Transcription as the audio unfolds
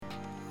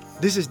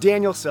This is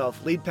Daniel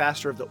Self, lead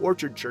pastor of the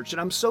Orchard Church, and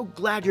I'm so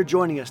glad you're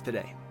joining us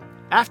today.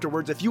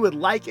 Afterwards, if you would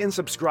like and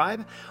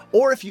subscribe,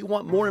 or if you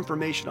want more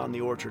information on the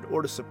Orchard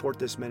or to support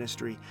this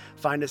ministry,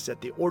 find us at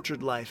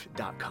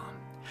theorchardlife.com.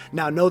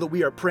 Now know that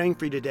we are praying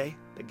for you today,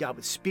 that God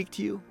would speak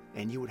to you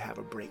and you would have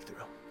a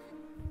breakthrough.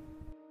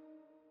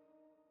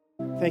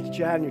 Thank you,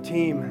 Chad and your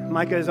team.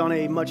 Micah is on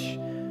a much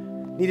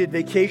needed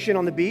vacation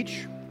on the beach,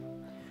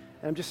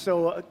 and I'm just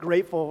so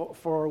grateful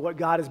for what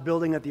God is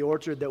building at the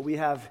Orchard, that we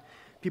have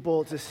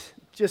people just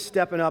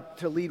stepping up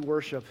to lead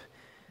worship.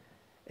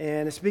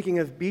 And speaking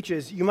of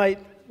beaches, you might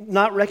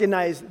not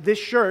recognize this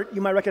shirt. You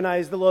might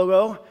recognize the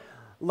logo,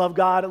 Love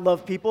God,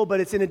 Love People,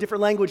 but it's in a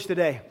different language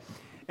today.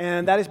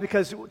 And that is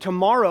because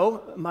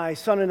tomorrow, my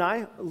son and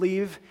I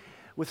leave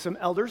with some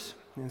elders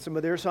and some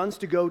of their sons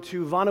to go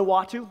to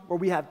Vanuatu, where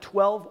we have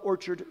 12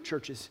 Orchard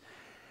churches.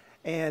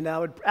 And I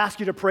would ask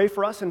you to pray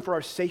for us and for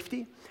our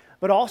safety.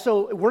 But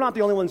also, we're not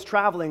the only ones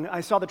traveling.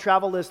 I saw the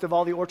travel list of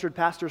all the Orchard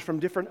pastors from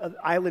different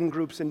island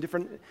groups and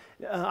different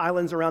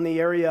islands around the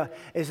area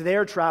as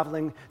they're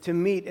traveling to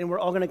meet, and we're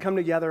all going to come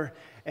together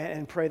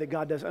and pray that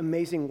God does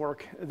amazing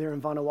work there in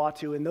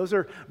Vanuatu. And those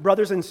are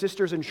brothers and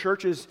sisters in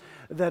churches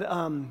that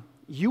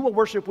you will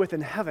worship with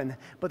in heaven,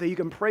 but that you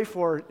can pray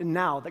for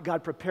now, that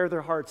God prepare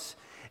their hearts.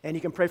 And you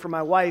can pray for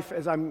my wife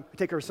as I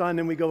take her son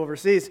and we go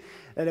overseas,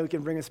 and then we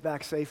can bring us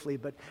back safely.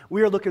 But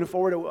we are looking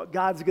forward to what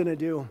God's going to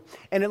do.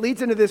 And it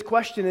leads into this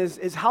question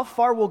is how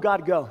far will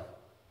God go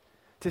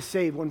to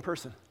save one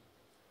person?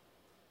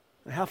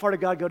 And how far did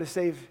God go to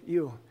save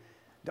you,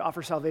 to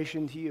offer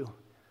salvation to you?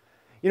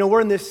 You know, we're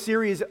in this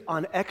series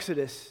on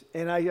Exodus,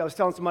 and I was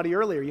telling somebody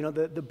earlier, you know,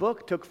 the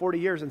book took 40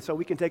 years, and so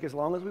we can take as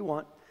long as we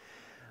want.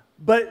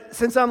 But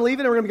since I'm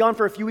leaving and we're going to be gone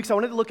for a few weeks, I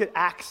wanted to look at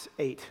Acts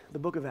 8, the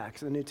book of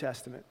Acts in the New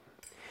Testament.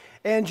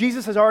 And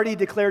Jesus has already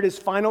declared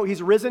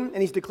he's risen, and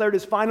he's declared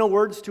his final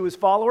words to his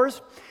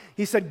followers.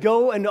 He said,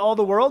 go into all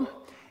the world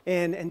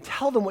and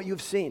tell them what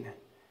you've seen,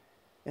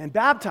 and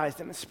baptize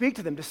them, and speak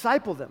to them,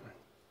 disciple them.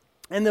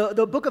 And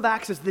the book of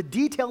Acts is the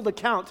detailed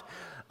account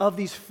of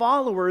these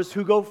followers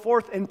who go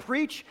forth and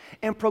preach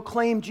and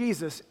proclaim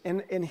Jesus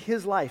in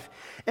his life.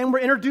 And we're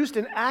introduced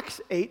in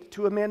Acts 8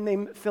 to a man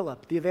named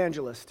Philip, the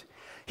evangelist.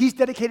 He's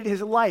dedicated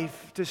his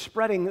life to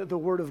spreading the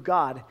word of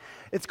God.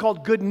 It's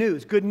called good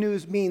news. Good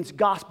news means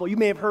gospel. You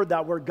may have heard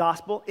that word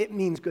gospel. It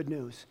means good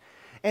news.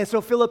 And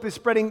so Philip is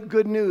spreading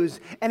good news,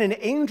 and an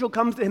angel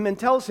comes to him and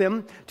tells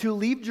him to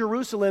leave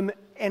Jerusalem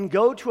and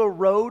go to a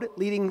road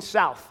leading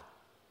south.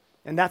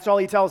 And that's all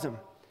he tells him.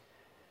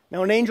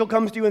 Now, an angel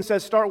comes to you and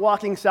says, start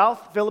walking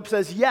south. Philip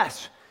says,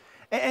 yes.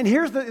 And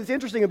what's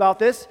interesting about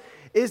this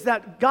is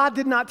that God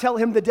did not tell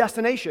him the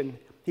destination.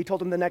 He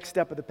told him the next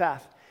step of the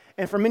path.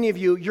 And for many of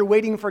you, you're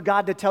waiting for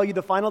God to tell you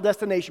the final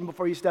destination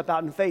before you step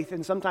out in faith.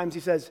 And sometimes he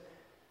says,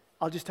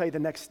 I'll just tell you the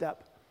next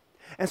step.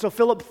 And so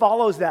Philip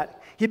follows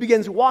that. He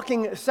begins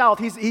walking south.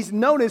 He's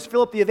known as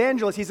Philip the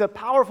evangelist. He's a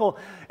powerful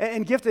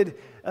and gifted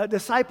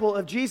disciple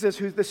of Jesus,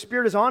 who the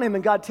Spirit is on him,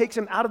 and God takes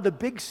him out of the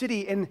big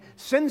city and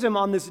sends him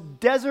on this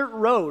desert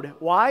road.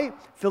 Why?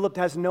 Philip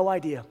has no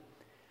idea.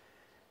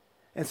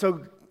 And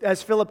so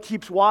as Philip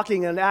keeps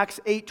walking, in Acts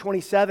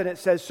 8:27, it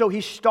says, so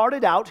he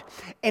started out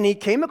and he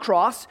came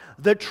across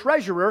the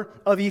treasurer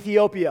of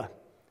Ethiopia,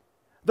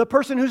 the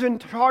person who's in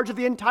charge of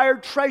the entire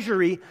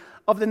treasury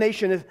of the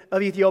nation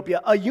of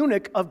Ethiopia, a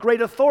eunuch of great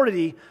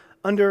authority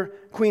under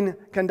Queen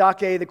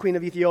Kandake, the queen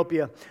of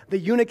Ethiopia. The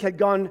eunuch had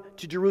gone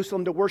to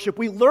Jerusalem to worship.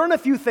 We learn a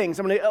few things.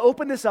 I'm going to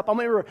open this up.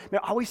 I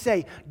always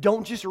say,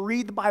 don't just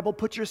read the Bible,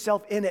 put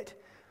yourself in it.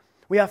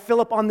 We have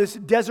Philip on this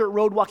desert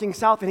road walking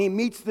south, and he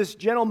meets this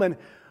gentleman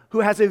who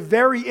has a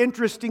very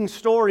interesting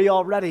story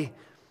already.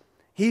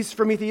 He's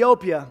from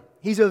Ethiopia.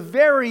 He's a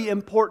very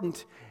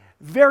important,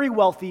 very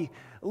wealthy,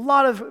 a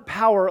lot of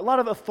power, a lot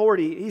of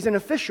authority. He's an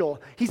official.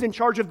 He's in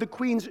charge of the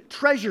queen's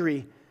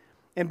treasury.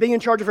 And being in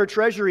charge of her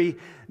treasury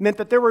meant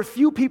that there were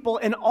few people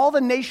in all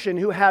the nation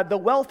who had the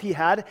wealth he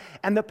had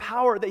and the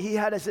power that he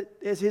had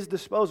as his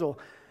disposal,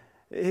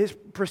 his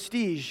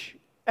prestige,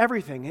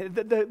 everything.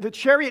 The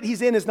chariot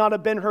he's in is not a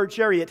Ben-Hur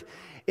chariot.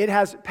 It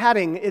has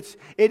padding. It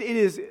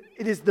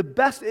is the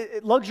best.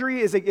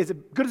 Luxury is as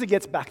good as it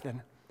gets back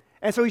then.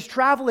 And so he's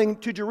traveling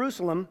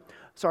to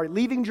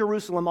leaving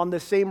Jerusalem on the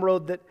same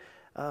road that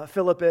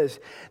Philip is.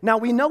 Now,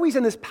 we know he's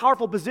in this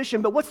powerful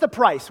position, but what's the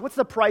price? What's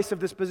the price of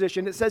this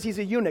position? It says he's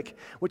a eunuch,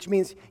 which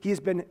means he's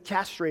been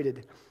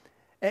castrated.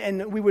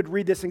 And we would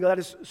read this and go, that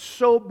is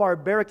so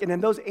barbaric. And in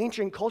those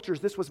ancient cultures,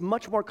 this was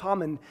much more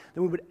common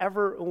than we would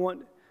ever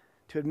want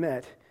to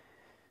admit.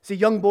 See,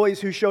 young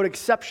boys who showed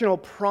exceptional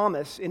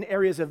promise in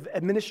areas of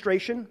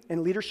administration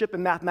and leadership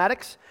and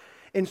mathematics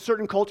in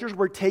certain cultures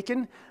were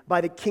taken by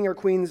the king or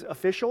queen's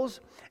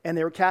officials, and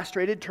they were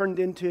castrated, turned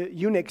into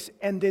eunuchs,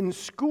 and then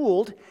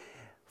schooled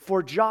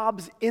for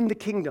jobs in the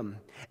kingdom.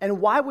 And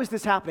why was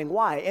this happening?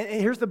 Why?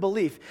 And here's the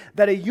belief,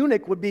 that a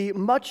eunuch would be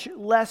much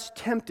less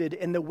tempted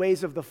in the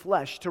ways of the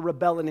flesh to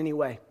rebel in any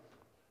way.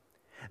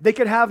 They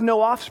could have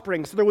no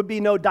offspring, so there would be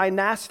no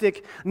dynasty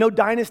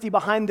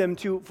behind them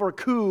for a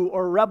coup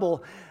or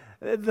rebel.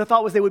 The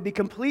thought was they would be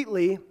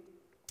completely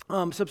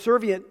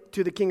subservient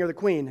to the king or the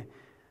queen.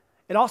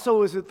 It also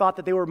was thought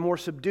that they were more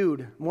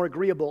subdued, more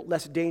agreeable,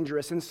 less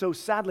dangerous. And so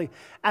sadly,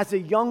 as a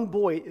young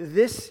boy,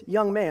 this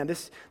young man,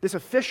 this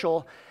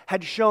official,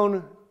 had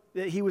shown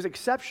that he was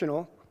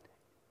exceptional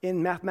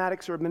in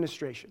mathematics or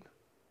administration.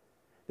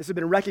 This had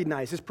been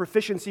recognized. His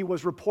proficiency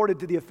was reported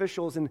to the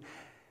officials, and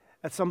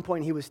at some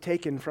point he was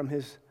taken from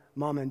his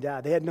mom and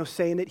dad. They had no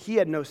say in it. He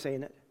had no say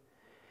in it.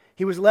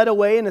 He was led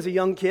away, and as a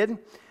young kid,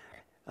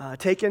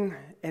 taken,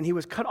 and he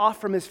was cut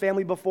off from his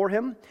family before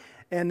him,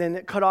 and then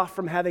cut off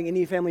from having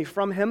any family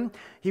from him.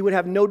 He would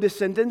have no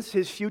descendants.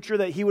 His future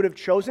that he would have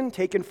chosen,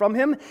 taken from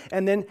him,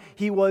 and then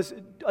he was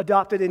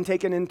adopted and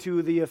taken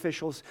into the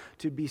officials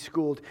to be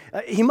schooled.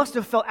 He must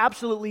have felt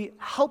absolutely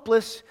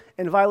helpless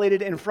and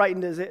violated and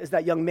frightened as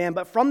that young man,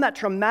 but from that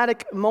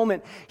traumatic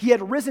moment, he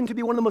had risen to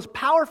be one of the most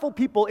powerful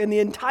people in the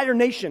entire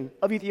nation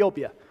of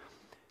Ethiopia.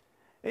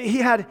 He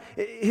had,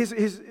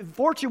 his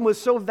fortune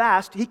was so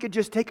vast, he could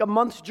just take a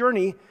month's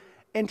journey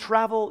and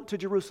travel to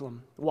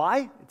Jerusalem.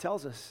 Why? It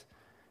tells us.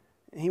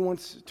 He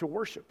wants to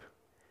worship.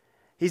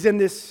 He's in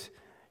this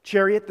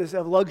chariot, this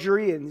of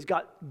luxury, and he's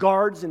got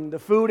guards and the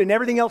food and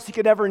everything else he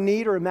could ever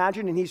need or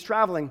imagine, and he's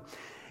traveling.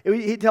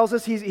 He tells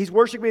us he's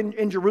worshiping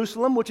in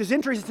Jerusalem, which is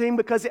interesting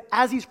because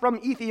as he's from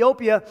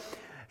Ethiopia,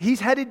 he's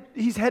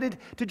headed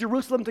to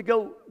Jerusalem to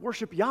go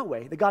worship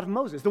Yahweh, the God of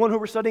Moses, the one who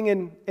we're studying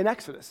in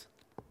Exodus.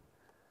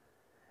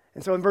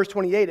 And so in verse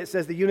 28, it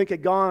says, the eunuch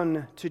had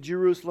gone to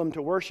Jerusalem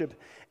to worship,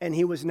 and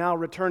he was now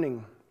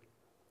returning.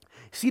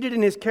 Seated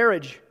in his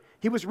carriage,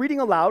 he was reading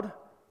aloud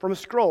from a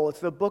scroll. It's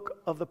the book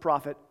of the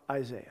prophet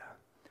Isaiah.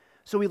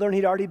 So we learn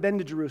he'd already been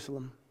to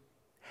Jerusalem,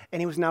 and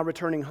he was now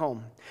returning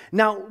home.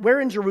 Now, where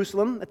in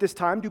Jerusalem at this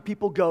time do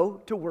people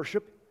go to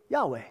worship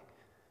Yahweh?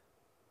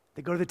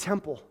 They go to the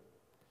temple.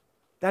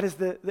 That is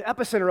the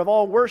epicenter of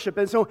all worship.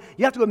 And so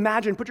you have to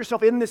imagine, put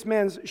yourself in this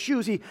man's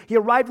shoes. He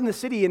arrived in the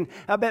city, and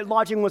I bet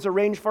lodging was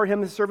arranged for him.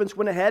 The servants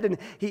went ahead, and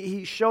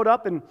he showed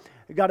up and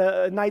got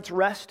a night's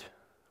rest,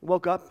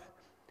 woke up,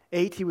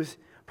 ate. He was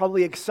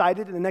probably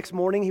excited, and the next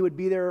morning he would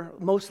be there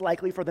most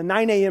likely for the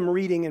 9 a.m.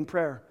 reading and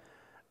prayer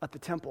at the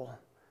temple.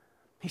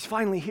 He's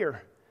finally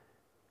here.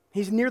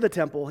 He's near the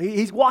temple.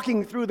 He's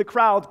walking through the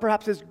crowds.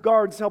 Perhaps his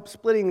guards helped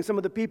splitting some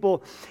of the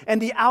people,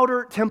 and the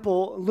outer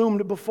temple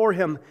loomed before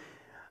him.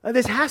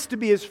 This has to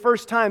be his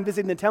first time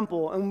visiting the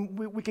temple, and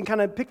we can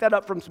kind of pick that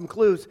up from some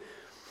clues.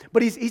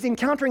 But he's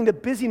encountering the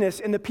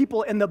busyness and the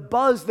people and the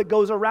buzz that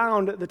goes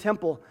around the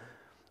temple.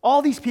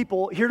 All these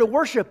people here to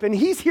worship, and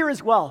he's here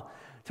as well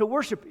to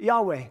worship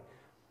Yahweh.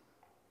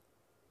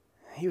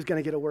 He was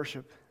going to get a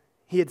worship.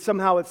 He had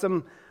somehow at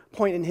some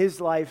point in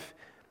his life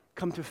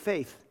come to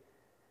faith.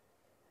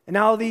 And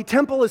now the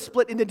temple is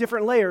split into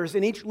different layers.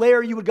 In each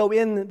layer you would go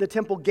in the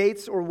temple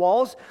gates or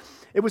walls.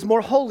 It was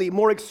more holy,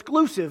 more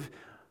exclusive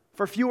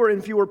for fewer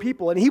and fewer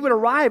people. And he would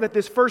arrive at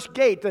this first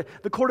gate,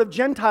 the court of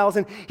Gentiles,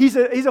 and he's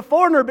a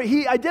foreigner, but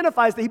he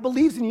identifies that he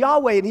believes in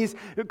Yahweh, and he's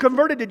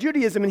converted to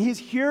Judaism, and he's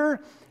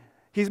here,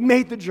 he's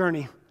made the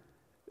journey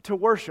to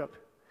worship.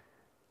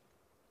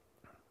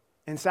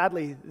 And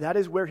sadly, that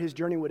is where his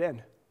journey would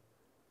end,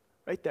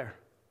 right there,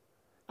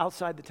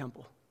 outside the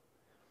temple.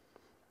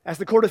 As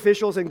the court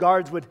officials and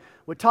guards would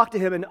talk to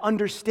him and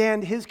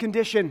understand his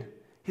condition,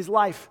 his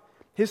life,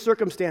 his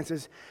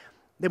circumstances,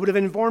 they would have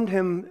informed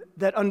him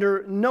that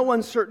under no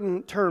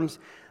uncertain terms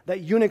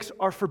that eunuchs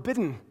are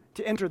forbidden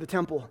to enter the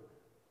temple.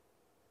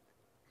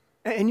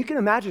 And you can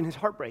imagine his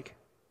heartbreak.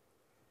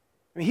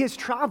 I mean, he has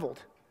traveled.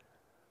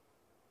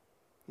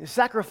 He has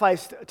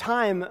sacrificed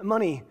time,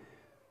 money,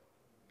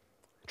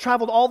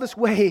 traveled all this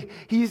way.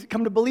 He's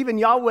come to believe in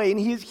Yahweh, and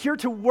he is here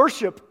to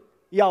worship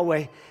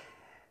Yahweh.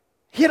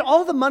 He had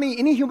all the money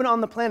any human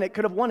on the planet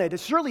could have wanted.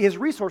 Surely his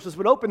resources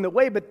would open the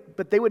way,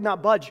 but they would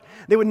not budge.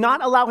 They would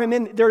not allow him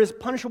in. There is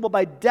punishable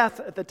by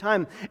death at the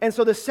time. And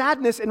so the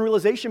sadness and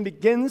realization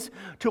begins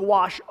to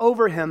wash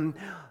over him.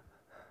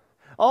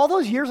 All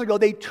those years ago,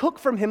 they took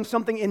from him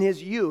something in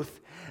his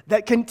youth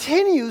that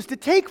continues to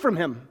take from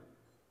him.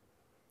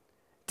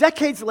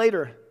 Decades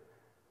later,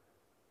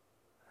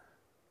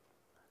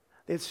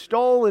 they had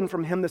stolen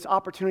from him this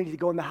opportunity to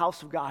go in the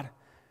house of God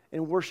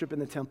and worship in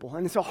the temple.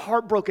 And so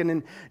heartbroken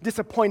and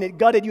disappointed,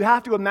 gutted, you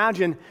have to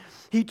imagine,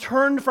 he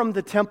turned from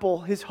the temple,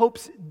 his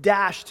hopes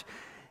dashed.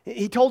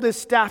 He told his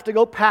staff to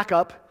go pack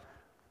up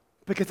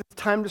because it's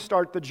time to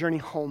start the journey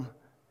home,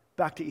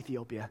 back to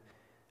Ethiopia.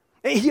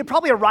 He had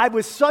probably arrived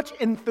with such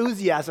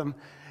enthusiasm.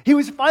 He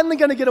was finally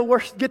going to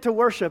get to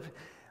worship,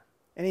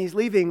 and he's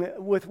leaving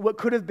with what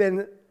could have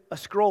been a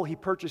scroll he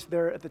purchased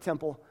there at the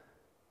temple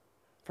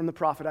from the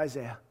prophet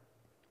Isaiah.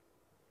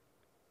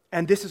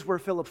 And this is where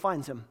Philip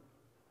finds him,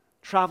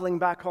 traveling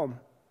back home,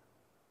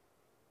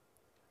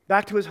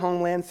 back to his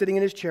homeland, sitting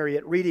in his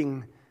chariot,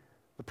 reading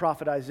the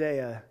prophet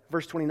Isaiah.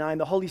 Verse 29,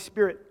 the Holy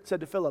Spirit said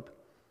to Philip,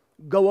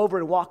 go over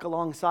and walk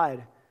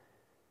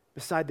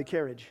beside the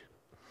carriage.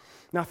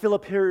 Now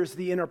Philip hears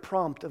the inner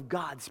prompt of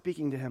God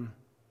speaking to him.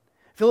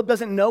 Philip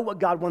doesn't know what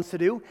God wants to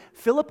do.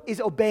 Philip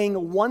is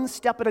obeying one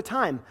step at a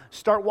time.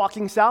 Start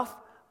walking south,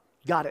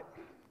 got it.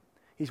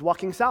 He's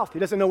walking south. He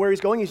doesn't know where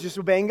he's going. He's just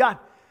obeying God.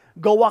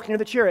 Go walk near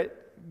the chariot.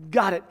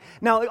 Got it.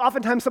 Now,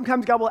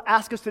 sometimes God will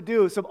ask us to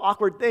do some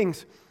awkward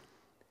things.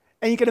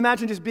 And you can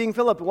imagine just being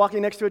Philip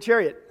walking next to a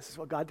chariot. This is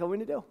what God told me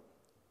to do.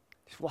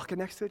 Just walking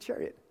next to a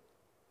chariot.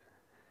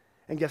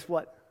 And guess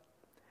what?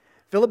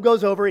 Philip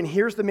goes over and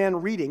hears the man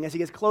reading. As he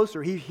gets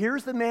closer, he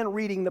hears the man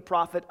reading the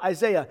prophet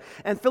Isaiah.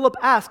 And Philip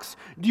asks,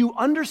 do you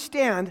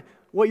understand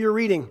what you're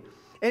reading?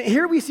 And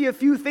here we see a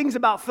few things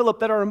about Philip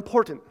that are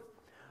important.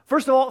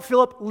 First of all,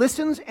 Philip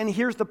listens and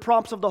hears the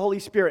prompts of the Holy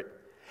Spirit.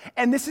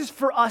 And this is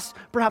for us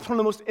perhaps one of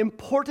the most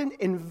important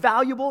and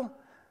valuable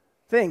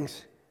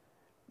things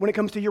when it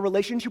comes to your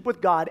relationship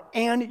with God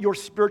and your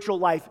spiritual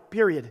life,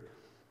 period.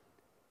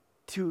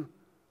 To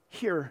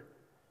hear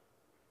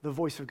the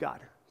voice of God,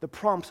 the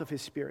prompts of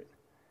His Spirit.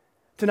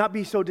 To not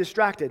be so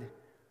distracted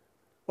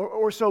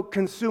or so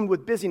consumed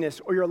with busyness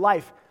or your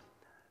life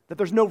that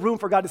there's no room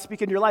for God to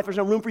speak into your life. There's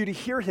no room for you to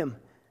hear Him.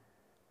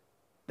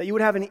 That you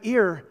would have an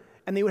ear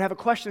and that you would have a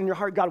question in your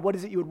heart, God, what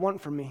is it you would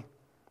want from me?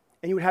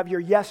 And you would have your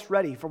yes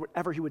ready for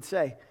whatever He would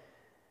say.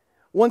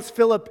 Once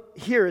Philip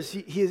hears,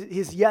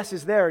 his yes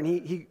is there and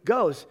he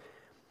goes.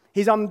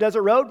 He's on the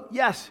desert road?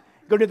 Yes.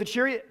 Go near the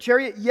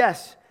chariot?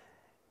 Yes.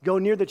 Go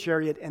near the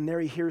chariot and there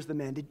he hears the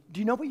man. Do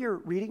you know what you're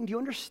reading? Do you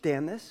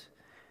understand this?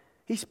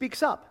 He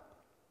speaks up.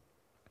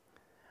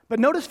 But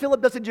notice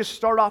Philip doesn't just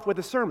start off with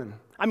a sermon.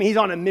 I mean, he's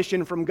on a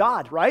mission from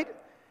God, right?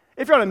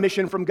 If you're on a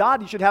mission from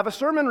God, you should have a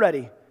sermon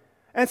ready.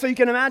 And so you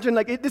can imagine,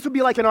 this would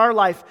be like in our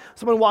life,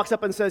 someone walks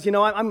up and says,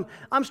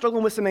 I'm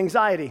struggling with some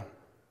anxiety.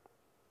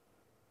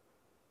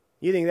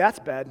 You think that's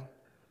bad?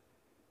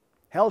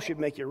 Hell should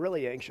make you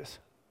really anxious.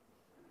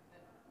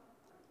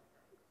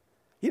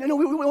 We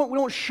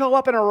don't show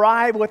up and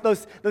arrive with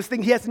those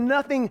things. He has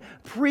nothing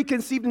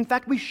preconceived. In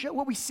fact,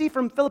 what we see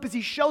from Philip is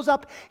he shows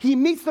up, he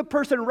meets the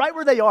person right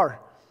where they are.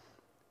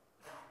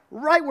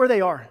 Right where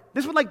they are.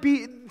 This would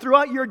be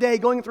throughout your day,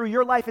 going through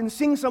your life and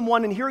seeing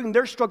someone and hearing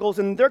their struggles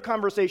and their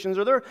conversations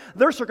or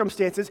their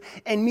circumstances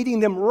and meeting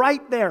them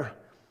right there.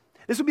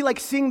 This would be like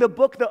seeing the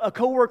book that a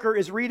coworker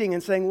is reading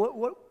and saying,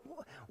 what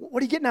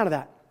are you getting out of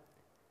that?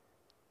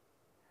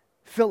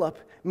 Philip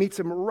meets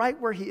him right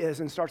where he is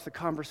and starts the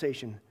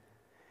conversation.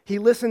 He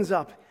listens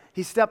up,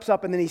 he steps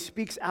up, and then he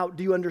speaks out.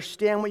 Do you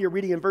understand what you're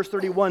reading? In verse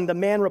 31, the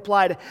man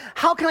replied,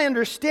 how can I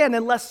understand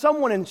unless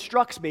someone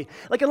instructs me?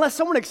 Unless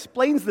someone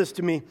explains this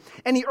to me.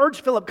 And he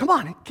urged Philip, come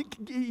on,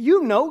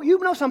 you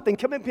know something.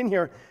 Come up in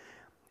here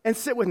and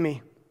sit with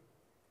me.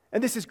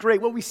 And this is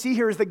great. What we see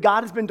here is that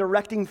God has been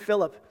directing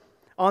Philip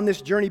on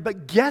this journey.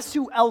 But guess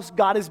who else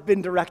God has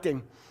been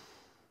directing?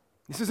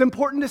 This is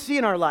important to see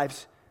in our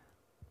lives.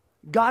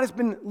 God has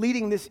been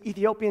leading this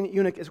Ethiopian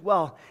eunuch as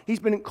well. He's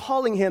been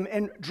calling him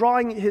and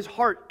drawing his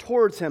heart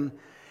towards him.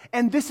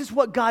 And this is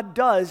what God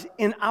does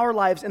in our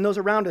lives and those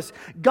around us.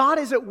 God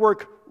is at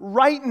work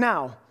right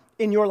now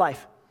in your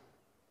life.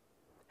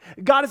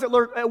 God is at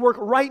work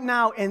right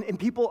now in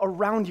people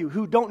around you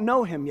who don't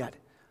know Him yet,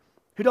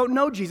 who don't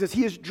know Jesus.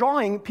 He is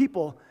drawing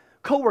people,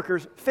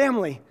 coworkers,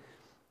 family,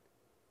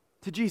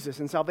 to Jesus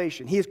and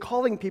salvation. He is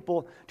calling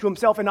people to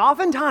Himself. And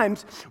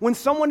oftentimes, when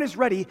someone is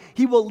ready,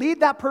 He will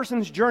lead that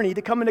person's journey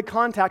to come into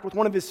contact with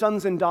one of His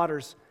sons and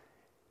daughters.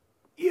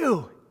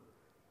 You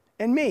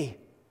and me,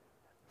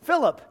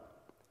 Philip,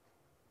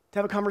 to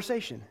have a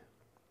conversation.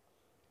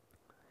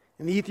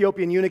 And the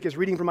Ethiopian eunuch is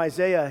reading from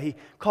Isaiah. He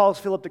calls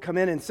Philip to come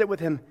in and sit with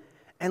him.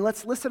 And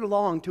let's listen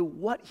along to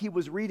what he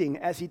was reading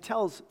as he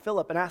tells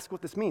Philip and asks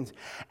what this means.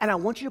 And I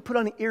want you to put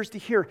on ears to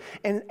hear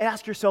and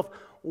ask yourself,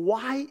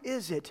 why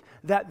is it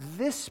that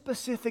this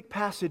specific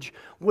passage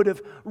would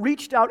have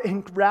reached out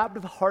and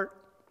grabbed the heart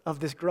of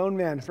this grown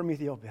man from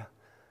Ethiopia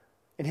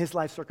in his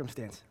life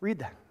circumstance? Read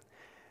that.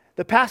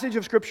 The passage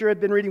of Scripture I had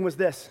been reading was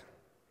this,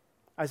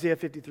 Isaiah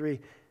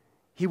 53.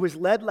 He was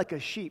led like a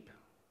sheep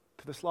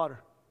to the slaughter.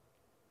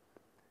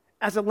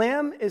 As a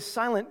lamb is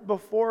silent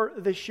before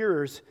the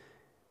shearers,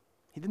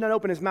 he did not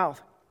open his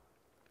mouth.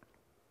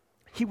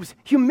 He was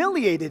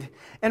humiliated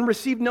and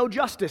received no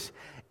justice.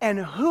 And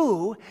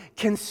who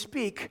can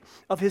speak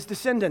of his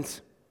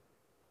descendants?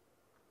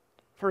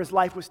 For his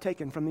life was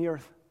taken from the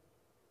earth.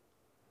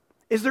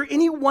 Is there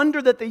any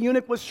wonder that the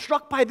eunuch was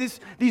struck by these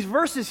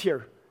verses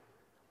here?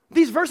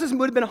 These verses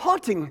would have been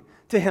haunting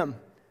to him.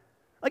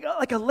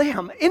 Like a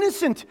lamb,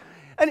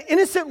 an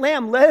innocent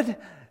lamb led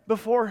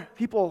before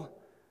people,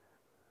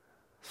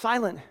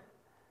 silent,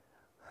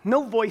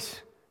 no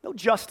voice, no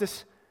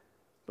justice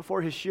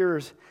before his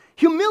shearers,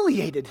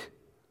 humiliated.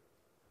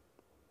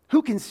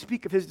 Who can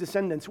speak of his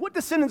descendants? What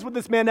descendants would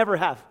this man ever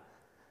have?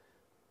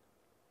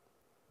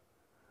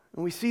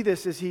 And we see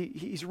this as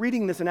he's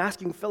reading this and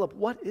asking Philip,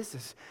 what is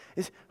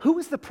this? Who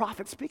is the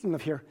prophet speaking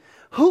of here?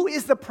 Who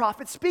is the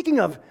prophet speaking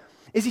of?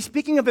 Is he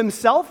speaking of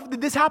himself? Did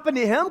this happen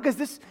to him? Because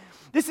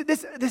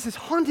this is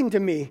haunting to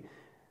me.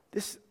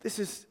 This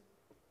is,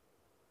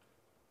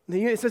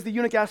 it says the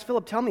eunuch asked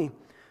Philip, tell me,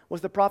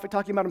 was the prophet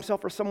talking about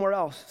himself or someone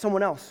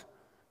else?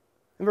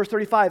 In verse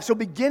 35, so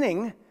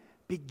beginning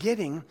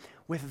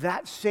with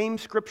that same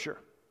scripture,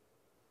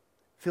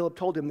 Philip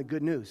told him the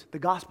good news, the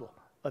gospel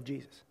of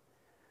Jesus.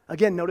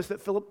 Again, notice that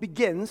Philip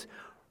begins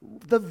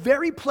the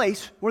very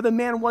place where the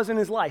man was in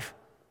his life.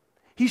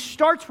 He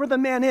starts where the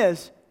man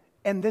is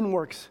and then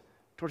works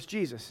towards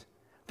Jesus.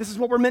 This is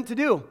what we're meant to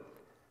do.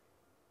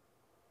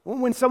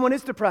 When someone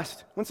is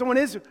depressed, when someone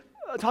is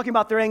talking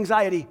about their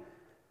anxiety,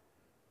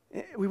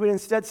 we would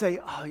instead say,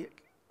 oh,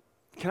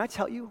 can I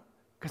tell you?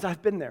 Because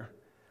I've been there.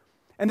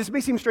 And this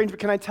may seem strange, but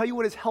can I tell you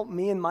what has helped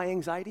me in my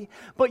anxiety?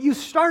 But you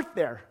start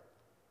there.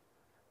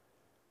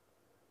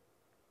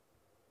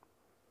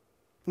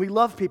 We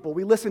love people,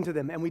 we listen to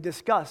them, and we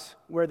discuss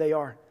where they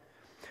are.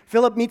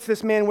 Philip meets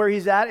this man where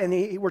he's at,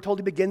 and we're told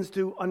he begins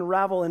to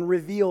unravel and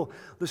reveal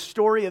the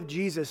story of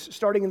Jesus,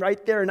 starting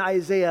right there in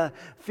Isaiah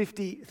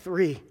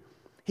 53.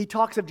 He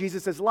talks of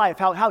Jesus' life,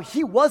 how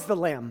he was the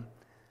lamb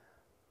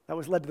that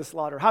was led to the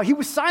slaughter, how he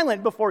was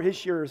silent before his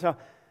shearers,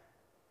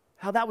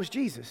 how that was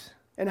Jesus,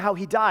 and how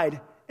he died,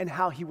 and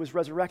how he was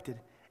resurrected,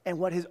 and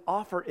what his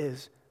offer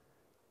is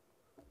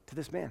to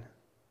this man.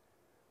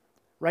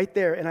 Right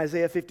there in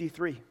Isaiah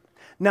 53.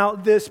 Now,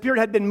 the Spirit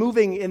had been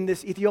moving in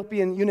this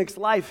Ethiopian eunuch's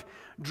life,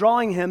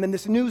 drawing him, and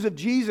this news of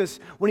Jesus,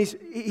 when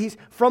he's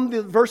from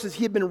the verses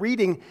he had been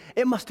reading,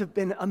 it must have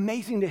been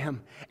amazing to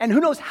him. And who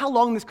knows how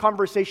long this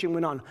conversation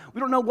went on. We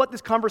don't know what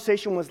this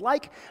conversation was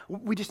like.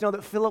 We just know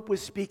that Philip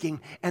was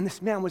speaking, and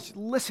this man was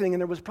listening,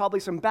 and there was probably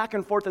some back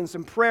and forth and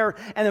some prayer.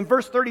 And in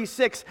verse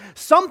 36,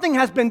 something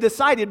has been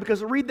decided,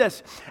 because read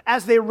this.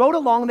 As they rode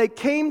along, they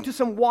came to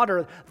some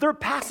water. They're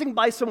passing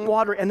by some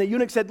water, and the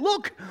eunuch said,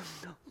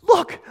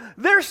 Look,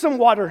 there's some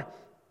water.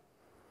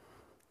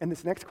 And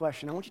this next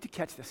question, I want you to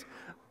catch this.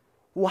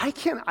 Why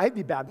can't I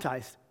be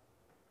baptized?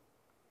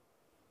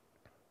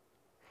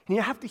 And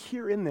you have to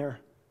hear in there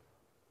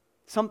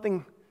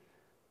something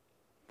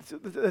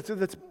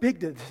that's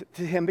big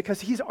to him, because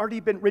he's already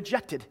been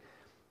rejected.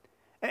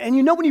 And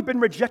you know when you've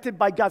been rejected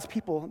by God's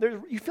people,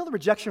 you feel the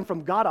rejection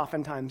from God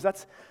oftentimes.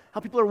 That's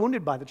how people are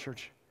wounded by the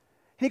church.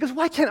 And he goes,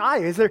 why can't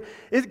I?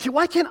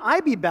 Why can't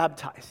I be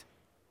baptized?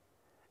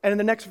 And in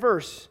the next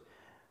verse,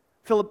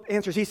 Philip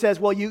answers, he says,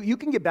 well, you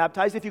can get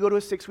baptized if you go to a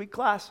 6-week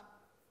class.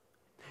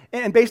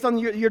 And based on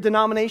your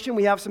denomination,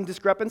 we have some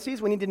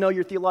discrepancies. We need to know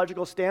your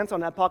theological stance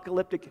on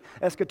apocalyptic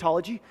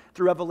eschatology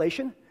through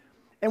Revelation.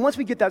 And once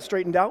we get that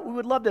straightened out, we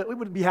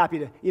would be happy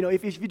to,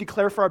 if you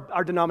declare for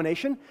our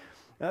denomination,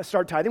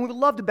 start tithing, we would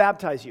love to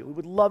baptize you. We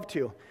would love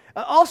to.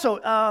 Also,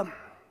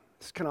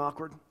 it's kind of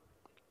awkward.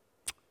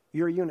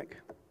 You're a eunuch.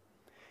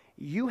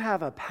 You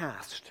have a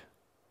past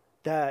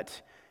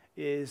that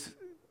is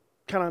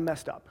kind of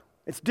messed up.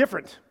 It's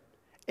different.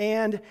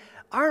 And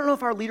I don't know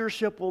if our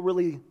leadership will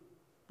really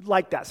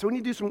like that. So we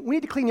need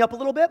to clean you up a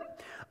little bit.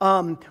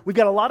 We've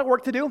got a lot of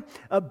work to do.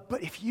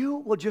 But if you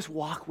will just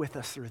walk with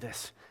us through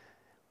this,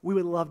 we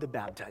would love to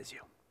baptize you.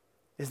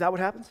 Is that what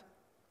happens?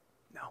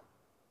 No.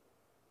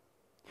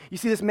 You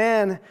see, this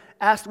man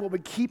asked what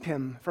would keep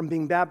him from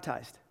being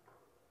baptized.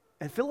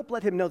 And Philip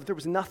let him know that there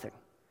was nothing.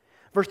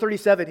 Verse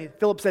 37,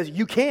 Philip says,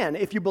 you can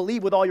if you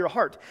believe with all your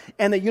heart.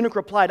 And the eunuch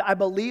replied, I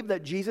believe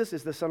that Jesus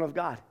is the Son of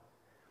God.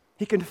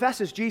 He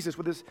confesses Jesus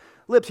with his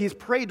lips. He has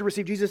prayed to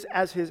receive Jesus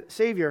as his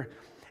Savior.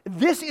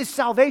 This is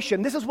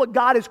salvation. This is what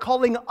God is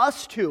calling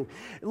us to.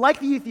 Like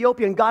the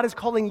Ethiopian, God is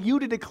calling you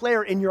to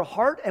declare in your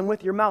heart and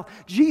with your mouth,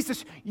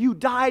 Jesus, you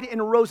died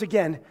and rose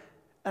again,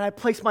 and I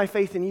place my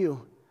faith in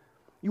you.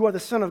 You are the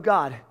Son of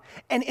God.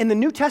 And in the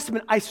New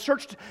Testament,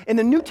 in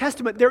the New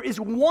Testament, there is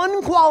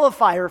one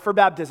qualifier for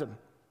baptism.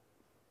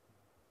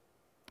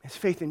 It's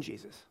faith in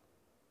Jesus.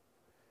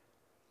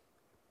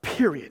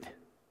 Period.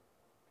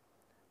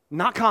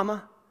 Not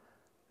comma,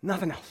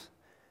 nothing else.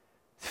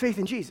 It's faith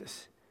in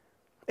Jesus.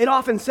 It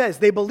often says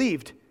they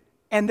believed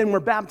and then were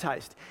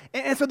baptized.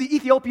 And so the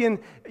Ethiopian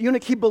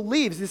eunuch, he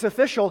believes, this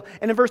official,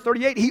 and in verse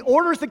 38, he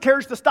orders the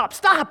carriage to stop.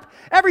 Stop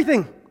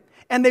everything.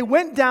 And they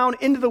went down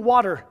into the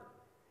water,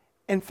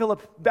 and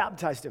Philip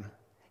baptized him.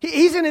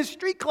 He's in his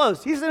street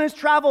clothes. He's in his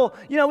travel,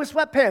 his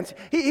sweatpants.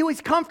 He was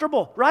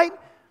comfortable, right?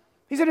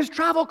 He's in his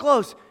travel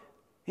clothes.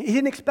 He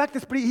didn't expect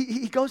this, but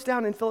he goes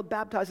down and Philip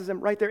baptizes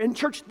him right there. In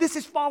church, this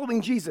is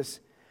following Jesus.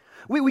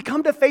 We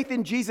come to faith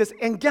in Jesus,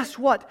 and guess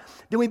what?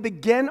 Then we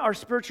begin our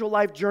spiritual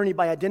life journey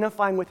by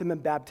identifying with him in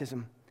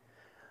baptism.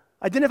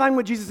 Identifying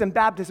with Jesus in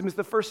baptism is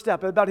the first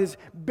step about his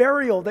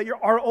burial, that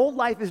our old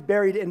life is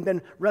buried and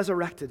been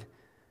resurrected.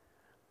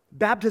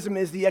 Baptism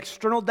is the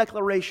external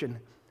declaration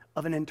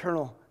of an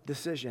internal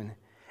decision.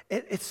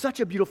 It's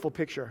such a beautiful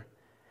picture.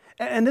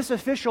 And this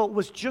official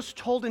was just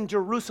told in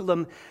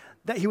Jerusalem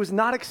that he was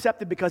not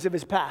accepted because of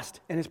his past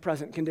and his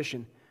present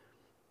condition.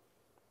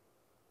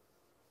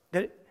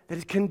 That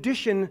his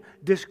condition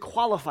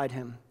disqualified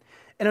him.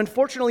 And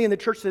unfortunately in the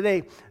church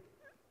today,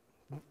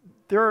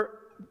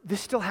 this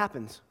still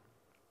happens.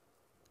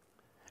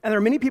 And there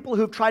are many people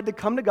who have tried to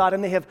come to God,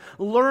 and they have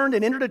learned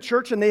and entered a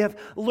church, and they have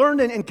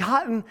learned and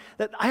gotten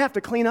that I have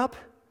to clean up,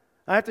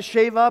 I have to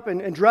shave up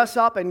and dress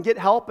up and get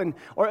help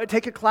or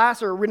take a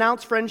class or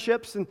renounce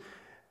friendships, and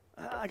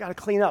I got to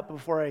clean up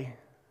before I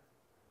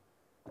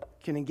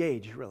can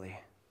engage, really.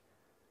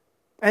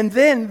 And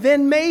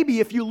then maybe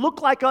if you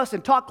look like us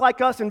and talk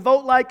like us and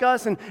vote like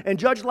us and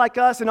judge like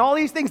us and all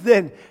these things,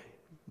 then,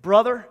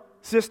 brother,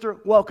 sister,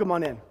 welcome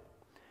on in.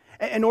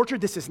 And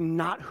Orchard, this is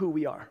not who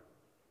we are.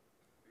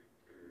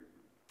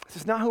 This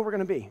is not who we're going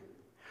to be.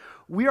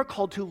 We are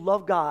called to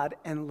love God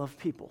and love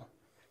people.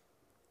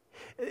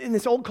 In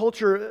this old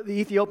culture, the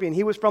Ethiopian,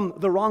 he was from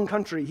the wrong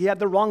country. He had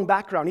the wrong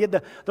background. He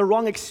had the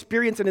wrong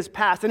experience in his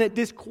past, and it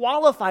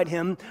disqualified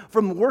him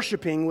from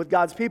worshiping with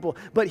God's people.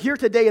 But here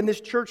today in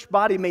this church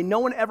body, may no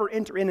one ever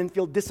enter in and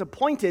feel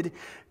disappointed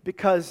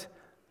because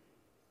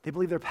they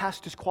believe their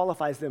past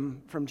disqualifies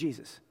them from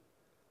Jesus,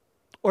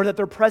 or that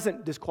their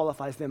present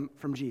disqualifies them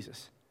from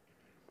Jesus.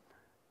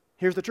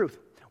 Here's the truth.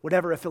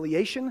 Whatever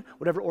affiliation,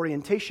 whatever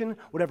orientation,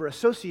 whatever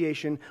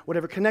association,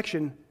 whatever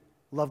connection,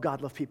 love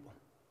God, love people.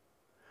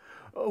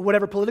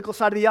 Whatever political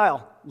side of the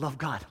aisle, love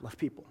God, love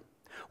people.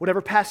 Whatever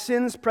past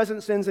sins,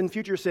 present sins, and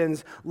future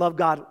sins, love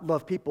God,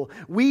 love people.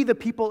 We, the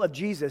people of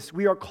Jesus,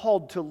 we are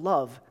called to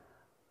love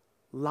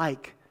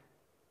like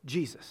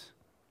Jesus.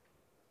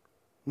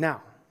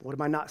 Now, what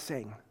am I not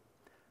saying?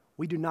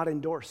 We do not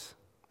endorse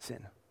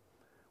sin.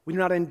 We do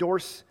not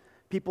endorse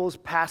people's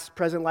past,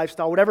 present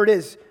lifestyle, whatever it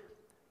is.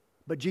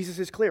 But Jesus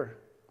is clear.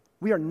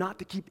 We are not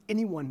to keep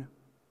anyone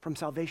from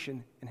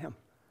salvation in Him.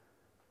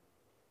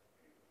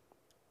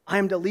 I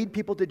am to lead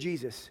people to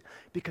Jesus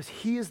because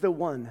He is the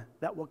one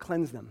that will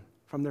cleanse them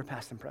from their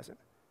past and present.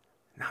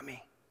 Not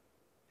me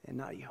and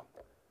not you.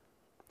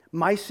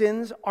 My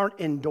sins aren't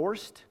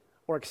endorsed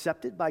or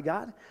accepted by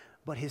God,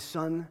 but His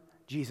Son,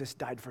 Jesus,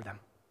 died for them.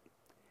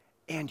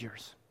 And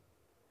yours.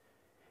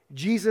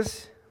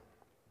 Jesus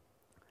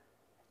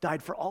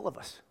died for all of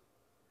us.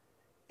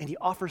 And He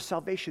offers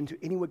salvation to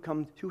anyone who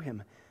come to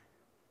Him.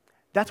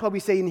 That's why we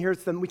say in here,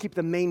 we keep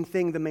the main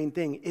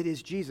thing. It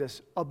is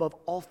Jesus above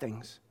all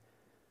things.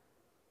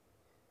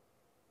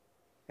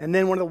 And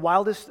then one of the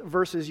wildest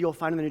verses you'll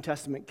find in the New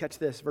Testament, catch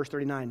this, verse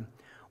 39.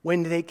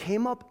 When they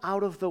came up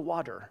out of the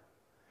water,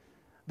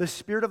 the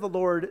Spirit of the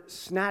Lord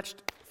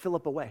snatched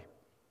Philip away.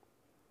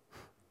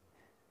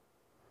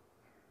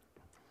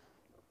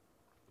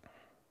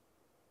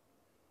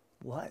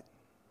 What?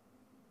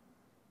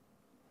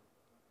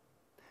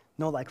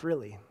 No, like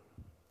really?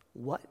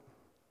 What?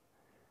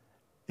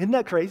 Isn't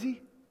that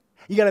crazy?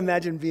 You got to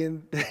imagine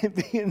being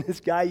this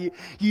guy.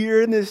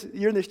 You're in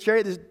this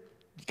chariot. This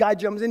guy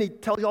jumps in. He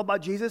tells you all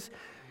about Jesus.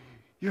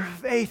 Your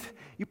faith.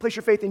 You place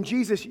your faith in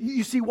Jesus.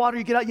 You see water.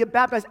 You get out. You get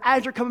baptized.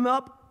 As you're coming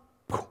up,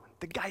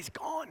 the guy's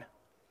gone.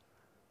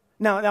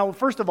 Now,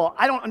 first of all,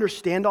 I don't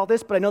understand all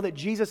this, but I know that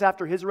Jesus,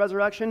 after His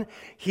resurrection,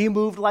 He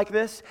moved like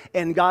this,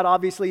 and God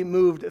obviously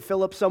moved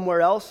Philip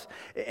somewhere else,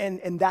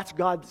 and that's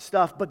God's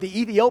stuff. But the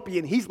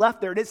Ethiopian, he's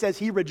left there, and it says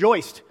he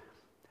rejoiced.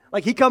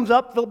 Like, he comes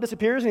up, Philip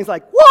disappears, and he's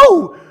like,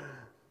 whoa!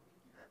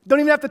 Don't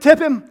even have to tip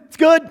him. It's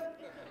good.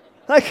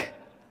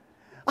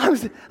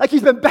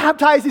 He's been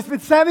baptized, he's been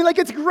saved,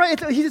 it's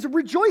great. He's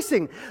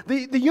rejoicing.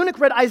 The eunuch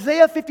read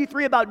Isaiah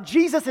 53 about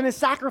Jesus and His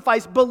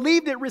sacrifice,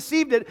 believed it,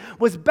 received it,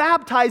 was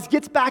baptized,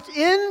 gets back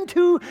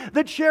into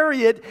the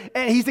chariot,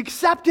 and he's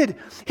accepted.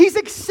 He's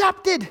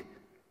accepted. And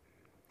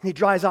he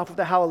dries off with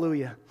a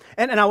hallelujah.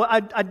 And I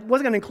wasn't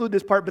going to include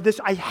this part, but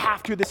I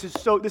have to. This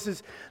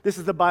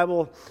is the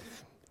Bible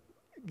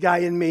guy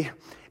in me.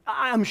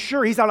 I'm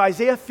sure he's on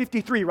Isaiah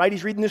 53, right?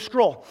 He's reading this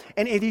scroll.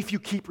 And if you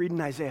keep reading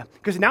Isaiah,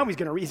 because now he's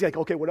going to read, he's like,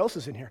 okay, what else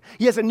is in here?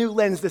 He has a new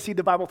lens to see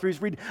the Bible through.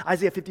 He's reading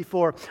Isaiah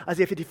 54,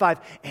 Isaiah 55,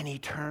 and he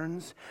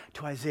turns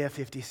to Isaiah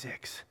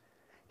 56.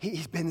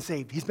 He's been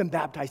saved. He's been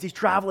baptized. He's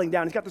traveling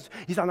down.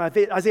 He's on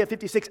Isaiah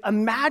 56.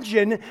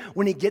 Imagine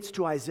when he gets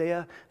to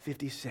Isaiah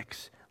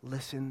 56.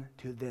 Listen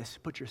to this.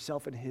 Put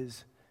yourself in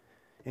his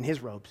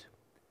robes.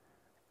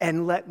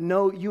 And let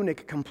no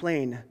eunuch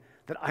complain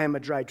that I am a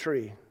dry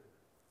tree,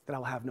 that I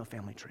will have no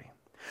family tree.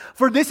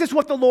 For this is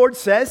what the Lord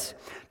says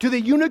to the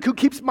eunuch who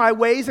keeps my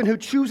ways and who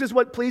chooses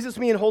what pleases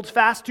me and holds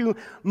fast to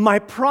my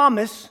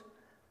promise.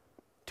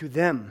 To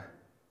them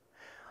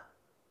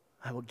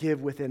I will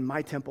give within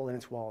my temple and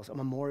its walls a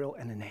memorial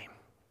and a name,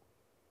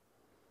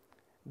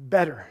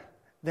 better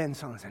than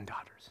sons and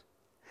daughters.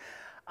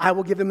 I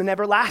will give them an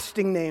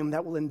everlasting name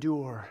that will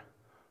endure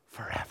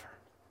forever.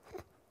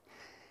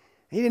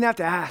 He didn't have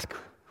to ask,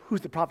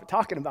 who's the prophet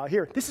talking about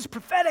here? This is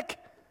prophetic.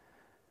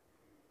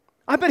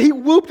 I bet he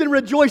whooped and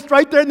rejoiced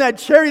right there in that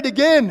chariot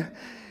again.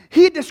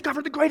 He had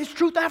discovered the greatest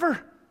truth ever.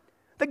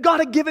 That God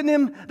had given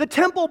him the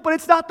temple, but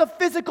it's not the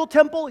physical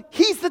temple.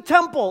 He's the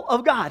temple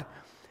of God.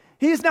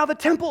 He is now the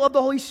temple of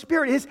the Holy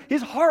Spirit,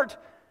 his heart.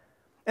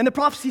 And the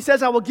prophecy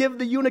says, I will give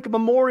the eunuch a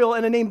memorial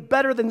and a name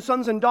better than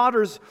sons and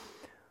daughters.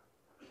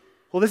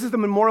 Well, this is the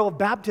memorial of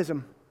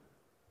baptism.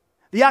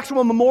 The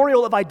actual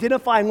memorial of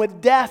identifying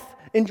with death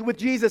with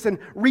Jesus and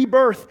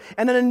rebirth.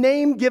 And then a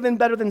name given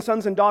better than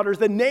sons and daughters,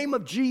 the name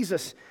of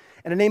Jesus.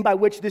 And a name by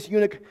which this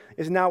eunuch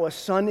is now a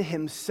son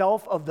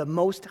himself of the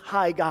Most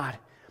High God.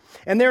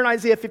 And there in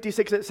Isaiah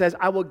 56 it says,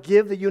 I will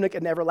give the eunuch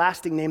an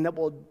everlasting name that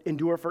will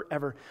endure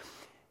forever.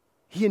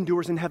 He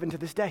endures in heaven to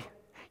this day.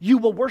 You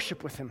will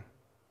worship with him.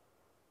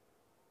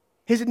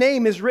 His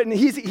name is written,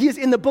 he is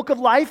in the book of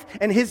life,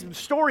 and his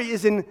story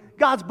is in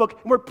God's book,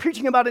 and we're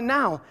preaching about it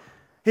now.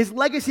 His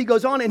legacy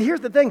goes on, and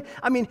here's the thing.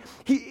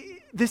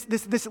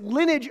 this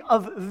lineage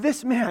of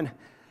this man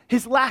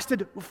has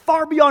lasted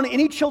far beyond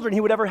any children he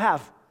would ever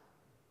have.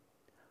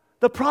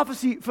 The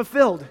prophecy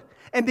fulfilled.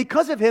 And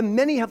because of him,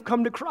 many have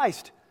come to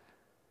Christ.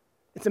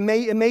 It's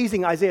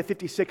amazing, Isaiah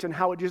 56, and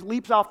how it just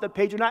leaps off the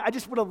page. And I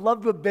just would have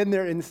loved to have been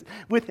there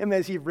with him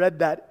as he read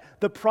that,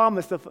 the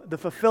promise, the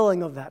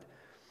fulfilling of that.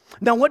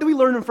 Now, what do we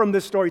learn from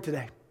this story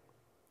today?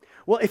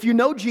 Well, if you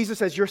know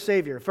Jesus as your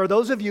Savior, for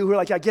those of you who are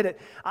like, I get it,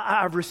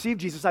 I've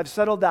received Jesus, I've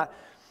settled that,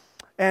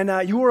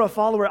 and you are a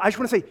follower, I just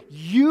want to say,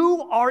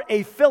 you are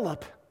a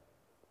Philip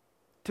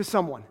to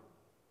someone.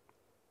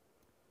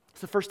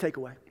 It's the first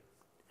takeaway.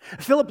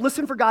 Philip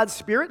listened for God's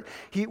Spirit.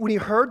 When he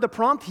heard the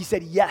prompt, he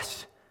said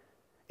yes,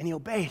 and he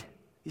obeyed.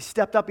 He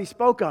stepped up, he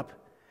spoke up.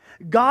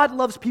 God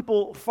loves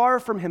people far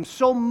from him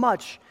so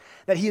much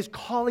that he is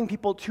calling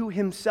people to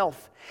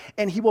himself,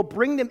 and he will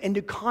bring them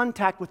into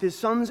contact with his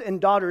sons and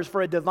daughters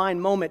for a divine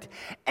moment,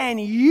 and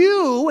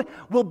you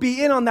will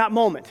be in on that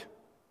moment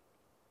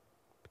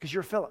because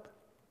you're Philip.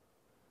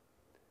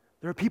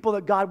 There are people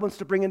that God wants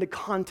to bring into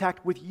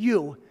contact with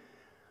you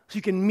so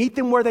you can meet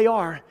them where they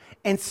are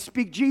and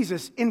speak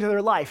Jesus into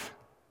their life,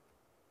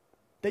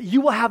 that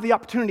you will have the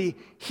opportunity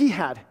he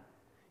had.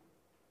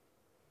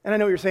 And I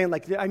know what you're saying,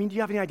 like, do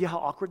you have any idea how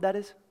awkward that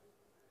is?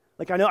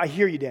 Like, I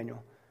hear you,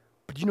 Daniel.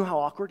 But do you know how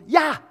awkward?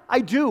 Yeah,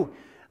 I do.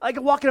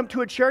 Like walking up to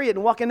a chariot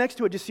and walking next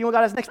to it, just seeing what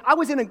God has next. I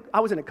was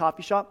in a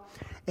coffee shop,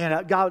 and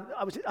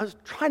I was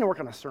trying to work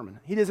on a sermon.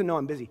 He doesn't know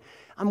I'm busy.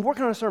 I'm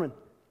working on a sermon,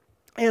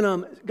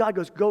 and God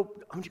goes, I want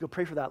you to go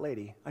pray for that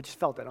lady. I just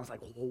felt it. I was like,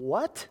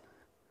 what?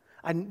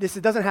 This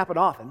doesn't happen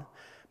often,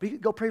 but you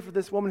go pray for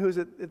this woman who's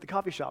at the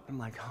coffee shop. I'm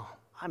like, oh,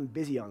 I'm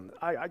busy I'm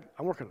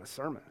working on a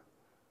sermon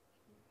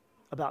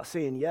about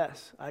saying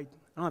yes. I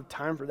don't have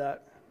time for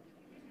that.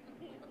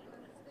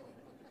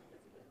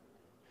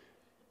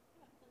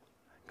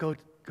 Go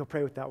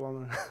pray with that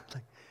woman.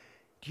 Like,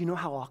 do you know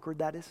how awkward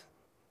that is?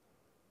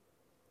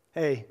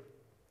 Hey,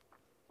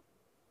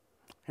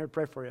 here to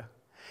pray for you.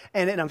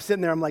 And I'm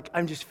sitting there,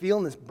 I'm just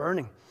feeling this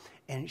burning.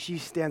 And she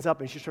stands up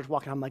and she starts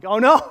walking. I'm like, oh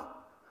no.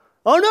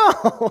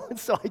 And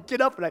so I get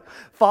up and I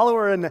follow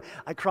her and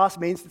I cross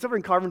Main Street. It's over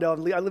in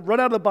Carbondale. I run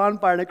out of the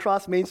bonfire and I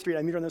cross Main Street.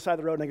 I meet her on the side of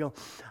the road and I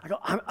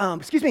go,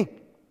 excuse me.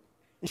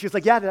 And she was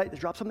like, yeah, did I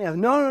drop something? I go,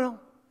 no.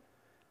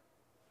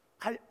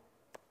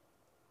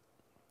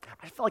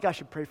 I felt like I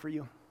should pray for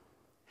you.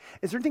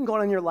 Is there anything going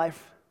on in your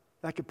life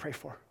that I could pray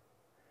for?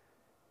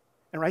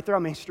 And right there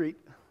on Main Street,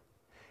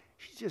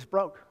 she just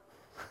broke.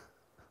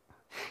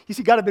 You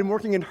see, God had been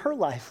working in her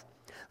life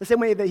the same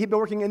way that he'd been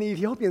working in the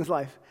Ethiopian's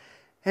life.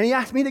 And he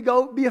asked me to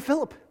go be a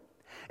Philip.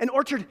 And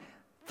Orchard,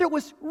 there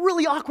was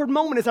really awkward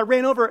moment as I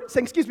ran over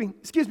saying, excuse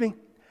me.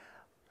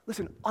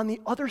 Listen, on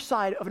the other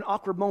side of an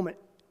awkward moment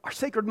are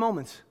sacred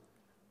moments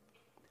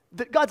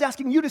that God's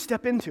asking you to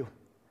step into.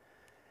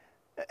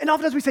 And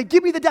oftentimes we say,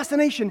 give me the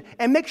destination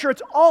and make sure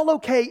it's all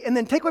okay, and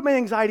then take away my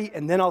anxiety,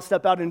 and then I'll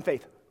step out in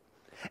faith.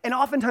 And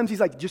oftentimes he's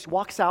like, just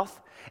walk south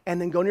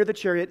and then go near the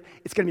chariot.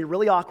 It's going to be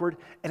really awkward.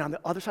 And on the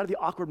other side of the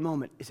awkward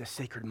moment is a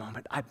sacred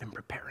moment I've been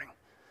preparing.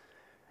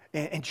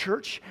 And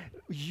church,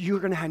 you're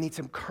going to need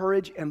some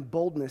courage and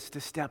boldness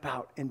to step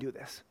out and do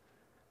this.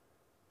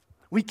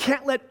 We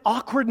can't let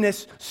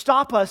awkwardness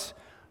stop us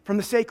from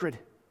the sacred.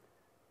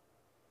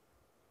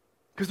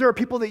 Because there are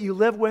people that you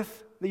live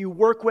with, that you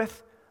work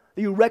with,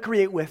 that you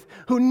recreate with,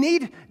 who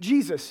need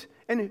Jesus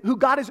and who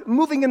God is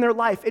moving in their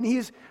life. And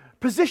he's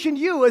positioned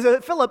you as a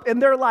Philip in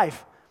their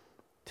life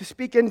to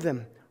speak into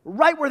them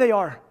right where they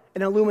are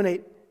and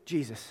illuminate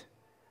Jesus.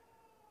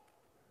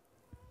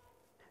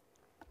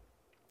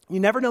 You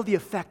never know the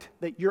effect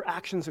that your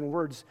actions and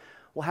words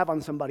will have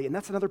on somebody. And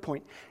that's another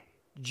point.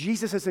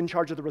 Jesus is in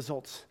charge of the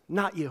results,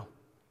 not you.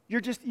 You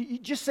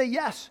just say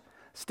yes.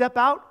 Step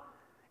out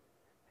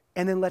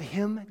and then let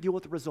him deal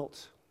with the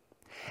results.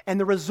 And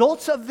the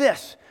results of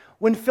this,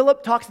 when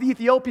Philip talks to the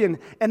Ethiopian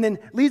and then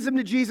leads him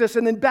to Jesus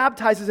and then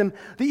baptizes him,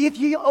 the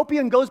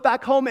Ethiopian goes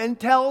back home and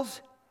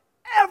tells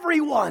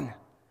everyone.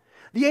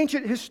 The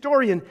ancient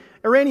historian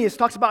Irenaeus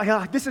talks about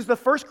how this is the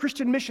first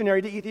Christian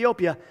missionary to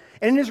Ethiopia.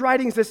 And in his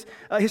writings, this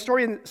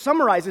historian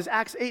summarizes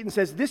Acts 8 and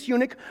says, this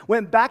eunuch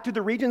went back to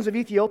the regions of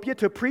Ethiopia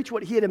to preach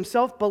what he had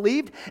himself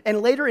believed.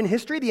 And later in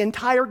history, the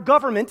entire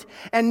government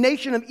and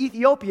nation of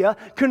Ethiopia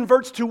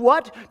converts to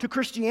what? To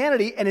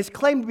Christianity, and is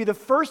claimed to be the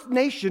first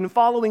nation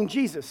following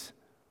Jesus.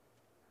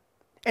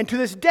 And to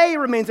this day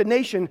remains a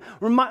nation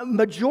where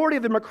majority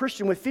of them are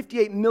Christian, with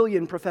 58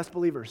 million professed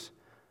believers.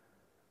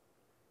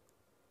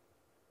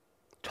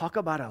 Talk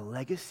about a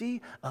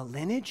legacy, a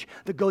lineage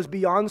that goes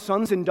beyond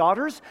sons and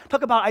daughters.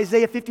 Talk about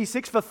Isaiah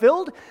 56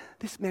 fulfilled.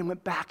 This man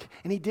went back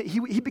and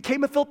he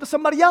became a Philip to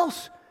somebody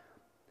else.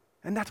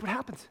 And that's what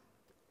happens.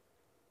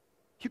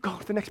 You go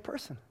with the next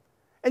person.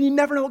 And you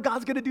never know what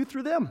God's going to do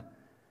through them.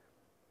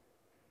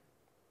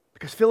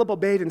 Because Philip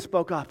obeyed and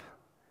spoke up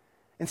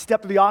and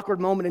stepped the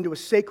awkward moment into a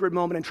sacred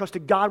moment and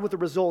trusted God with the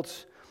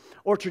results.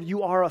 Orchard,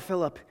 you are a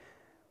Philip.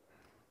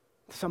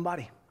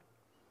 Somebody.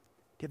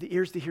 You have the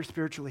ears to hear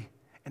spiritually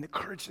and the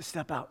courage to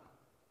step out.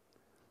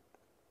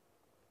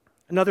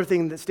 Another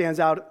thing that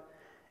stands out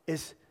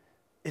is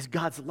is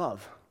God's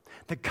love.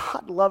 That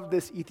God loved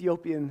this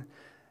Ethiopian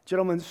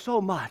gentleman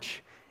so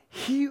much.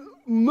 He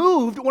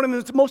moved one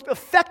of the most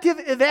effective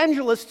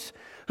evangelists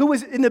who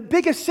was in the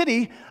biggest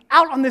city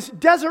out on this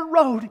desert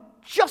road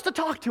just to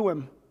talk to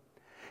him.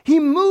 He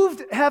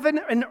moved heaven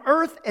and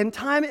earth and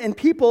time and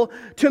people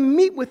to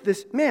meet with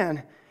this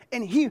man.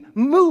 And he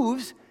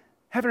moves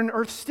heaven and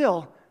earth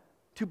still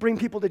to bring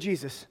people to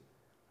Jesus.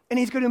 And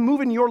he's going to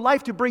move in your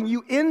life to bring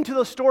you into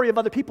the story of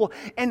other people.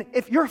 And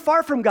if you're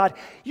far from God,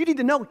 you need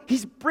to know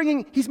he's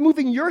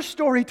moving your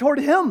story toward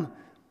him.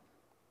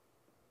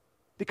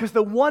 Because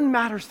the one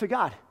matters to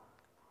God.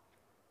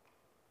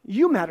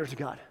 You matter to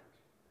God.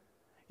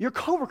 Your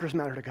coworkers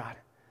matter to God.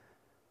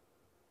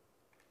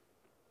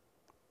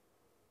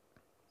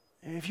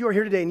 And if you are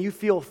here today and you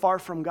feel far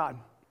from God,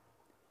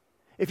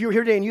 if you're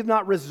here today and you've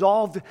not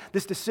resolved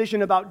this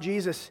decision about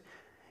Jesus,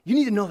 you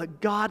need to know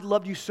that God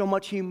loved you so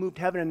much he moved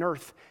heaven and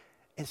earth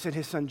and sent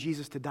his son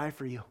Jesus to die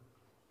for you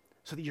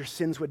so that your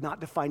sins would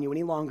not define you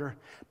any longer,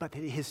 but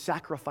that his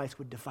sacrifice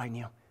would define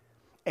you.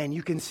 And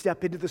you can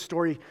step into the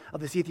story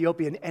of this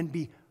Ethiopian and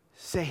be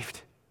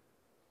saved.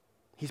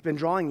 He's been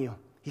drawing you.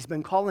 He's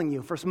been calling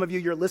you. For some of you,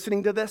 you're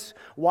listening to this,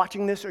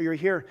 watching this, or you're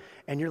here,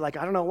 and you're like,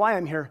 I don't know why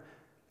I'm here.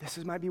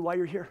 Might be why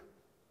you're here.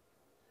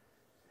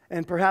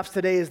 And perhaps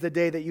today is the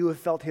day that you have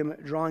felt him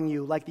drawing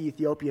you, like the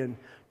Ethiopian,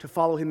 to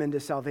follow him into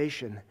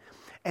salvation.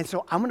 And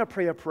so I'm going to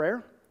pray a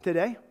prayer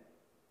today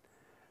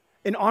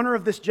in honor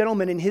of this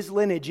gentleman in his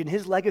lineage, in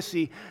his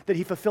legacy that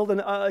he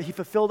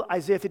fulfilled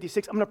Isaiah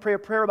 56. I'm going to pray a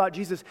prayer about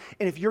Jesus.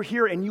 And if you're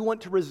here and you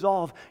want to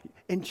resolve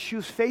and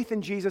choose faith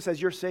in Jesus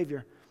as your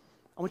Savior,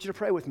 I want you to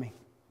pray with me.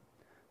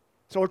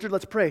 So, Orchard,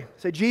 let's pray.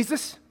 Say,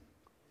 Jesus,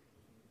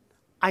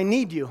 I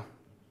need you.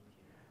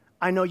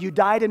 I know you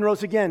died and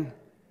rose again.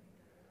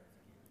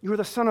 You are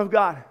the Son of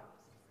God.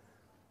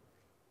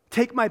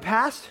 Take my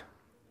past.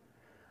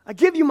 I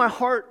give you my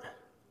heart.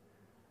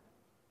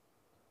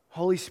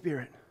 Holy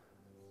Spirit,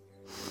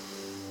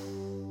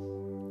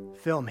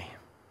 fill me.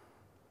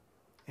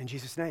 In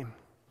Jesus' name,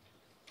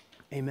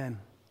 amen.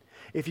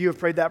 If you have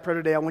prayed that prayer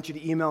today, I want you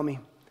to email me.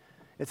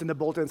 It's in the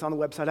bulletin. It's on the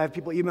website. I have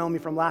people email me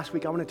from last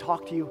week. I want to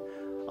talk to you.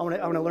 I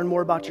want to learn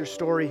more about your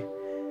story.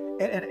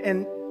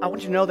 And I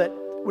want you to know that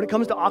when it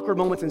comes to awkward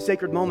moments and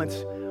sacred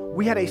moments,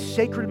 we had a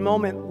sacred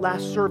moment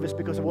last service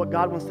because of what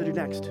God wants to do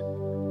next.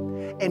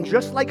 And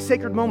just like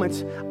sacred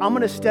moments, I'm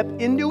going to step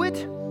into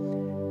it,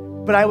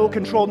 but I will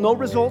control no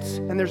results,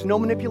 and there's no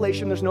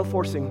manipulation, there's no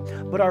forcing.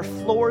 But our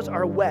floors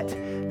are wet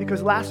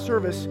because last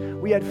service,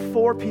 we had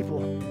 4 people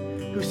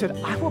who said,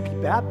 I will be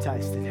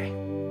baptized today.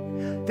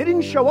 They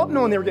didn't show up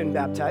knowing they were getting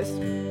baptized,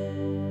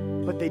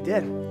 but they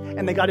did.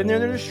 And they got in there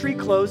in their street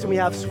clothes, and we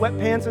have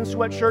sweatpants and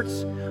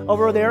sweatshirts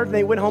over there, and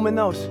they went home in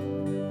those.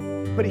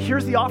 But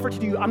here's the offer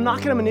to you. I'm not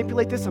going to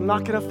manipulate this. I'm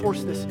not going to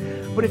force this.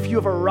 But if you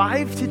have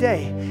arrived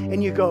today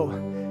and you go,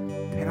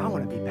 man, I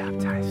want to be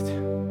baptized.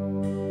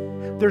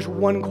 There's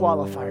one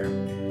qualifier.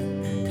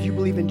 Do you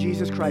believe in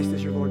Jesus Christ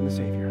as your Lord and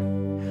Savior?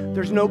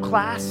 There's no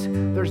class.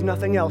 There's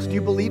nothing else. Do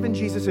you believe in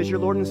Jesus as your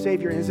Lord and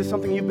Savior? And is this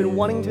something you've been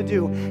wanting to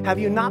do? Have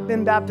you not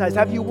been baptized?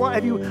 Are you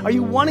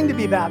wanting to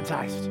be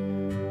baptized?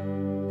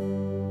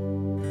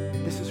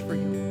 This is for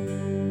you.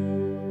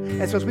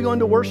 And so as we go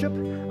into worship,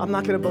 I'm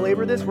not going to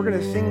belabor this. We're going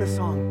to sing the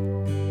song.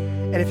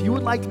 And if you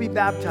would like to be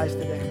baptized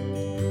today,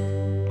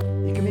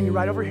 you can meet me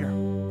right over here.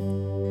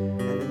 And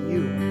then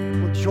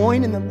you will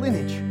join in the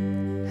lineage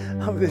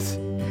of this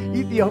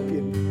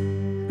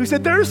Ethiopian who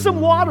said, there's some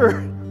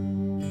water.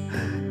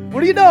 What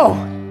do you know?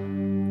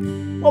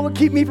 What would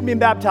keep me from being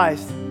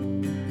baptized?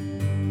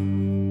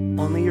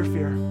 Only your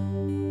fear.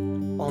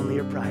 Only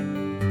your pride.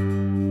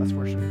 Let's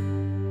worship.